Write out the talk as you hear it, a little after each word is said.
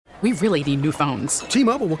We really need new phones.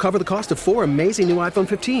 T-Mobile will cover the cost of 4 amazing new iPhone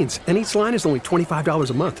 15s, and each line is only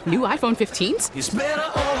 $25 a month. New iPhone 15s? It's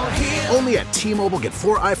better over here. Only at T-Mobile, get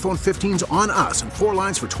 4 iPhone 15s on us and 4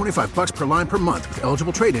 lines for $25 per line per month with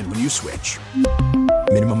eligible trade-in when you switch.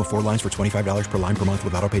 Minimum of 4 lines for $25 per line per month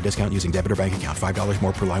with autopay discount using debit or bank account. $5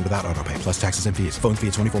 more per line without autopay, plus taxes and fees. Phone fee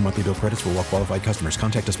at 24 monthly bill credits for well-qualified customers.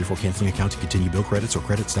 Contact us before canceling account to continue bill credits or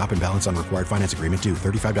credit stop and balance on required finance agreement due.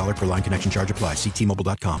 $35 per line connection charge applies. See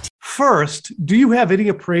T-Mobile.com. First, do you have any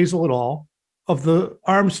appraisal at all of the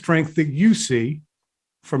arm strength that you see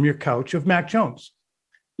from your couch of Mac Jones?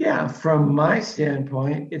 Yeah, from my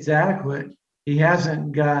standpoint, it's adequate. He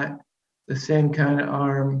hasn't got the same kind of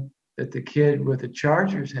arm that the kid with the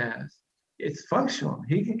Chargers has. It's functional.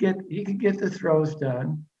 He could get the throws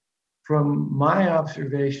done. From my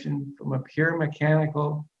observation, from a pure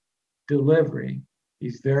mechanical delivery,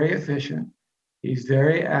 he's very efficient. He's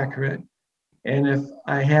very accurate. And if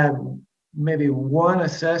I had maybe one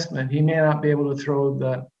assessment, he may not be able to throw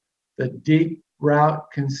the deep route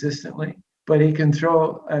consistently, but he can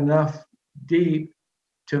throw enough deep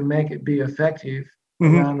to make it be effective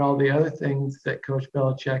around all the other things that Coach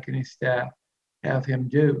Belichick and his staff have him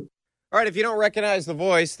do. All right, if you don't recognize the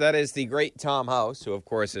voice, that is the great Tom House, who, of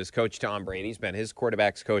course, is Coach Tom Brady. He's been his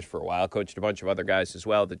quarterback's coach for a while, coached a bunch of other guys as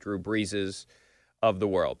well, the Drew Breeses of the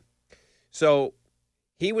world. So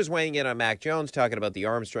he was weighing in on Mac Jones, talking about the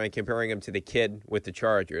arm strength, comparing him to the kid with the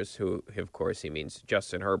Chargers, who, of course, he means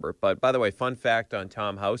Justin Herbert. But, by the way, fun fact on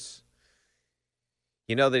Tom House,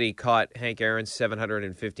 you know that he caught Hank Aaron's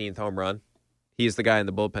 715th home run? He's the guy in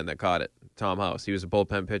the bullpen that caught it, Tom House. He was a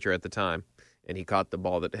bullpen pitcher at the time, and he caught the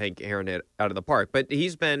ball that Hank Aaron hit out of the park. But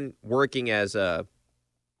he's been working as a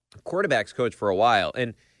quarterback's coach for a while,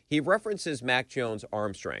 and he references Mac Jones'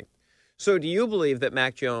 arm strength. So do you believe that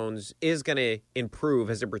Mac Jones is going to improve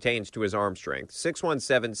as it pertains to his arm strength?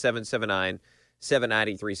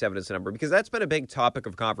 617-779-7937 is the number, because that's been a big topic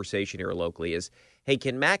of conversation here locally is, hey,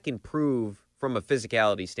 can Mac improve from a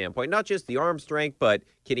physicality standpoint, not just the arm strength, but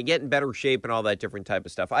can he get in better shape and all that different type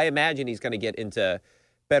of stuff? I imagine he's going to get into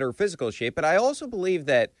better physical shape, but I also believe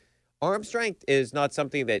that arm strength is not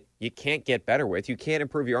something that you can't get better with. You can't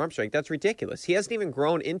improve your arm strength. That's ridiculous. He hasn't even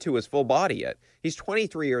grown into his full body yet. He's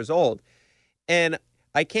 23 years old. And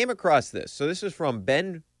I came across this. So this is from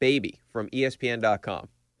Ben Baby from ESPN.com.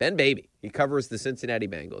 Ben Baby. He covers the Cincinnati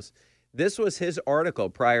Bengals. This was his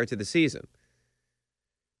article prior to the season.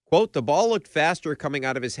 Quote, the ball looked faster coming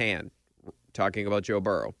out of his hand, talking about Joe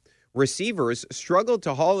Burrow. Receivers struggled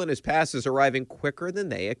to haul in his passes, arriving quicker than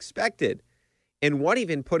they expected. And one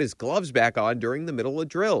even put his gloves back on during the middle of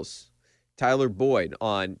drills. Tyler Boyd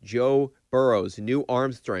on Joe Burrow's new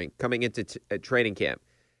arm strength coming into training camp.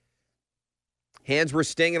 Hands were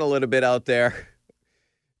stinging a little bit out there.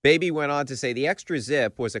 Baby went on to say the extra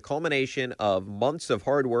zip was a culmination of months of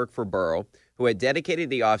hard work for Burrow, who had dedicated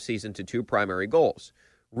the offseason to 2 primary goals.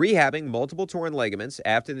 Rehabbing multiple torn ligaments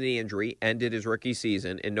after the knee injury ended his rookie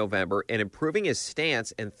season in November and improving his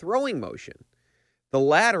stance and throwing motion. The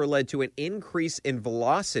latter led to an increase in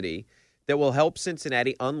velocity that will help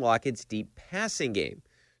Cincinnati unlock its deep passing game.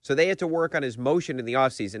 So they had to work on his motion in the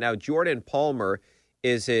offseason. Now, Jordan Palmer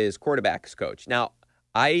is his quarterback's coach. Now,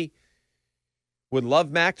 I would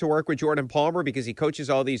love Mac to work with Jordan Palmer because he coaches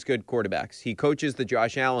all these good quarterbacks. He coaches the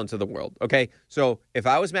Josh Allens of the world, okay? So if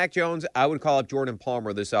I was Mac Jones, I would call up Jordan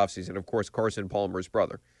Palmer this offseason. Of course, Carson Palmer's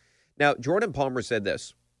brother. Now, Jordan Palmer said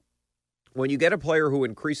this. When you get a player who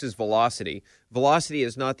increases velocity, velocity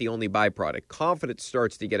is not the only byproduct. Confidence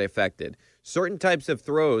starts to get affected. Certain types of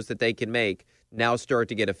throws that they can make now start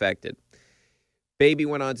to get affected. Baby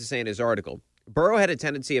went on to say in his article, Burrow had a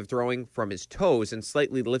tendency of throwing from his toes and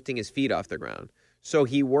slightly lifting his feet off the ground. So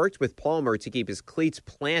he worked with Palmer to keep his cleats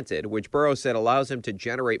planted, which Burrow said allows him to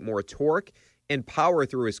generate more torque and power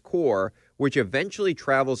through his core, which eventually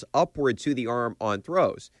travels upward to the arm on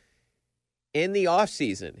throws. In the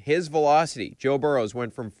offseason, his velocity, Joe Burrow's,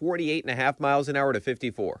 went from 48.5 miles an hour to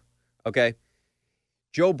 54. Okay?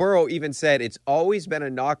 Joe Burrow even said, it's always been a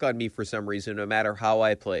knock on me for some reason, no matter how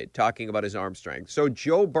I played, talking about his arm strength. So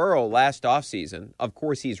Joe Burrow last offseason, of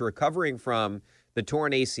course, he's recovering from the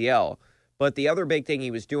torn ACL, but the other big thing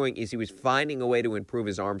he was doing is he was finding a way to improve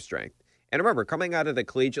his arm strength. And remember, coming out of the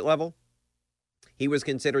collegiate level, he was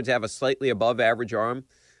considered to have a slightly above average arm,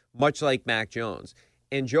 much like Mac Jones.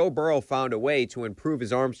 And Joe Burrow found a way to improve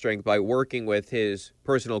his arm strength by working with his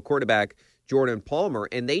personal quarterback, Jordan Palmer,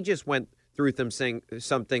 and they just went through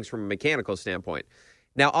some things from a mechanical standpoint.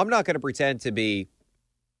 Now, I'm not going to pretend to be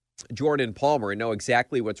Jordan Palmer and know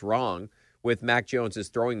exactly what's wrong with Mac Jones's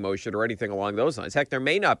throwing motion or anything along those lines. Heck, there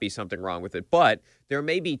may not be something wrong with it, but there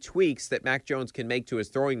may be tweaks that Mac Jones can make to his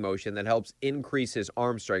throwing motion that helps increase his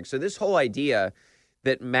arm strength. So this whole idea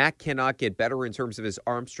that Mac cannot get better in terms of his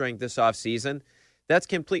arm strength this offseason, that's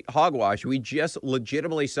complete hogwash. We just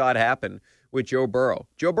legitimately saw it happen with Joe Burrow.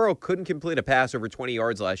 Joe Burrow couldn't complete a pass over 20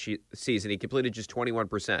 yards last season. He completed just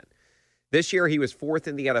 21%. This year, he was fourth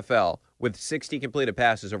in the NFL with 60 completed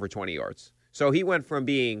passes over 20 yards. So he went from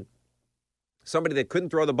being somebody that couldn't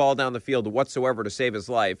throw the ball down the field whatsoever to save his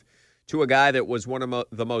life to a guy that was one of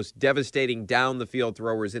the most devastating down-the-field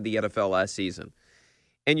throwers in the NFL last season.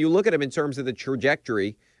 And you look at him in terms of the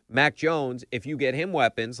trajectory, Mac Jones, if you get him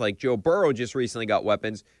weapons, like Joe Burrow just recently got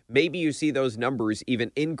weapons, maybe you see those numbers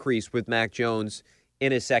even increase with Mac Jones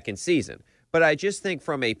in his second season. But I just think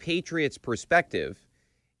from a Patriots perspective,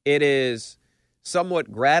 it is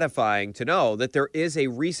somewhat gratifying to know that there is a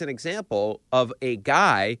recent example of a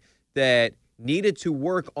guy that needed to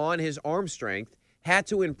work on his arm strength, had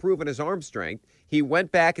to improve on his arm strength. He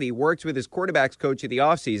went back and he worked with his quarterbacks coach in the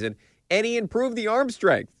offseason, and he improved the arm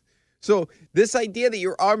strength. So this idea that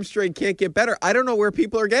your arm strength can't get better, I don't know where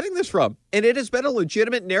people are getting this from. And it has been a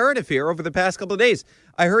legitimate narrative here over the past couple of days.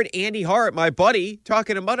 I heard Andy Hart, my buddy,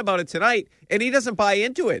 talking to Mudd about it tonight, and he doesn't buy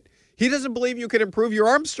into it. He doesn't believe you can improve your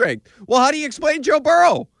arm strength. Well, how do you explain Joe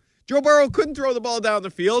Burrow? Joe Burrow couldn't throw the ball down the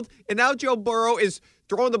field, and now Joe Burrow is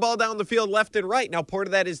throwing the ball down the field left and right. Now, part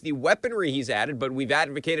of that is the weaponry he's added, but we've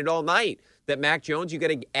advocated all night that Mac Jones, you got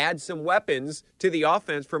to add some weapons to the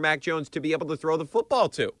offense for Mac Jones to be able to throw the football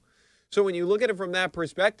to. So when you look at it from that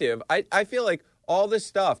perspective, I feel like all this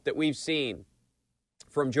stuff that we've seen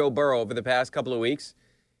from Joe Burrow over the past couple of weeks,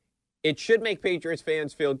 it should make Patriots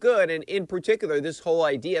fans feel good. And in particular, this whole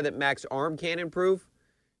idea that Mac's arm can improve,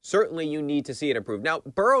 certainly you need to see it improve. Now,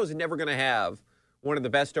 Burrow's never going to have one of the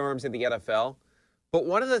best arms in the NFL, but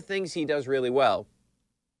one of the things he does really well,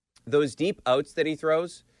 those deep outs that he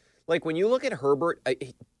throws, like when you look at Herbert,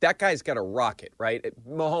 that guy's got a rocket, right?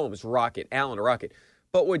 Mahomes, rocket. Allen, a rocket.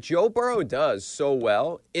 But what Joe Burrow does so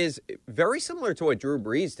well is very similar to what Drew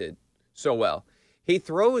Brees did so well. He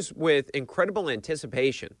throws with incredible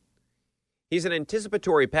anticipation. He's an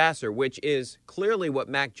anticipatory passer, which is clearly what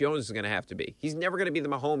Mac Jones is going to have to be. He's never going to be the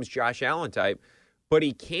Mahomes, Josh Allen type, but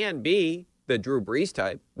he can be the Drew Brees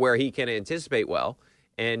type, where he can anticipate well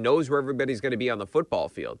and knows where everybody's going to be on the football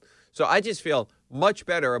field. So I just feel much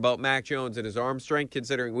better about Mac Jones and his arm strength,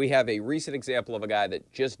 considering we have a recent example of a guy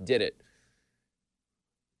that just did it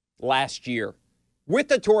last year with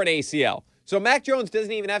the torn ACL. So Mac Jones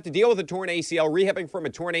doesn't even have to deal with a torn ACL, rehabbing from a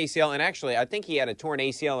torn ACL, and actually I think he had a torn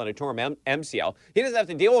ACL and a torn MCL. He doesn't have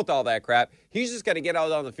to deal with all that crap. He's just got to get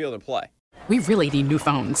out on the field and play. We really need new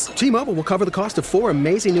phones. T-Mobile will cover the cost of 4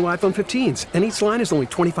 amazing new iPhone 15s, and each line is only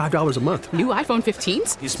 $25 a month. New iPhone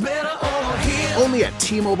 15s? It's better over here. Only at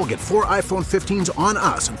T-Mobile, get 4 iPhone 15s on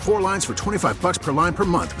us and 4 lines for $25 per line per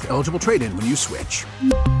month with eligible trade-in when you switch.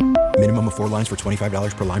 Minimum of 4 lines for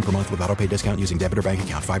 $25 per line per month with autopay discount using debit or bank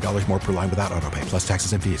account. $5 more per line without autopay, plus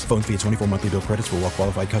taxes and fees. Phone fee at 24 monthly bill credits for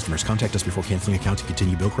well-qualified customers. Contact us before canceling account to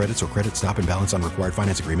continue bill credits or credit stop and balance on required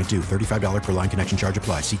finance agreement due. $35 per line connection charge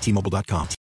applies. See T-Mobile.com.